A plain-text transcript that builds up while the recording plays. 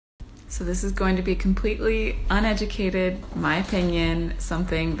So this is going to be completely uneducated, my opinion,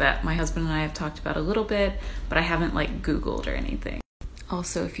 something that my husband and I have talked about a little bit, but I haven't like Googled or anything.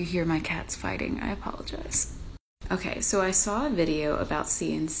 Also, if you hear my cats fighting, I apologize. Okay, so I saw a video about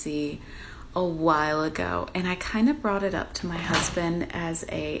CNC a while ago, and I kind of brought it up to my husband as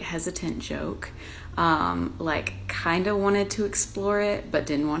a hesitant joke. Like kind of wanted to explore it, but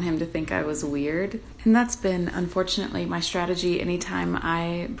didn't want him to think I was weird. And that's been, unfortunately, my strategy anytime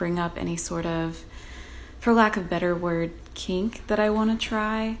I bring up any sort of, for lack of a better word, kink that I want to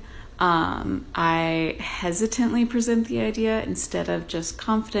try. I hesitantly present the idea instead of just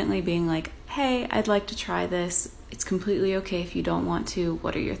confidently being like, hey, I'd like to try this. It's completely okay if you don't want to.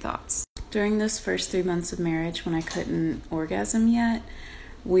 What are your thoughts? During those first 3 months of marriage when I couldn't orgasm yet,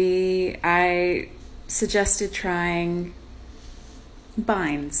 I suggested trying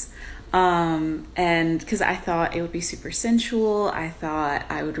binds. And because I thought it would be super sensual, I thought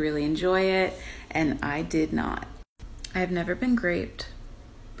I would really enjoy it, and I did not. I have never been raped,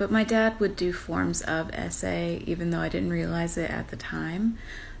 but my dad would do forms of SA, even though I didn't realize it at the time.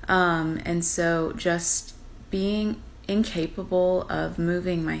 And so just being incapable of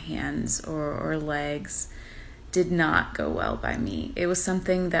moving my hands or legs did not go well by me. It was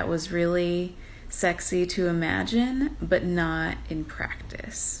something that was really sexy to imagine, but not in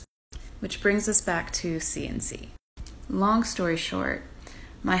practice. Which brings us back to CNC. Long story short,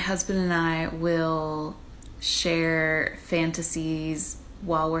 my husband and I will share fantasies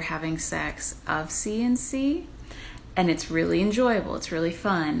while we're having sex of CNC, and it's really enjoyable, it's really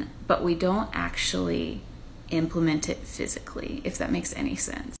fun, but we don't actually implement it physically, if that makes any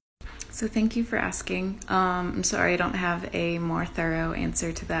sense. So thank you for asking. I'm sorry I don't have a more thorough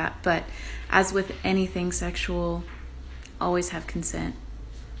answer to that, but as with anything sexual, always have consent.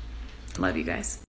 Love you guys.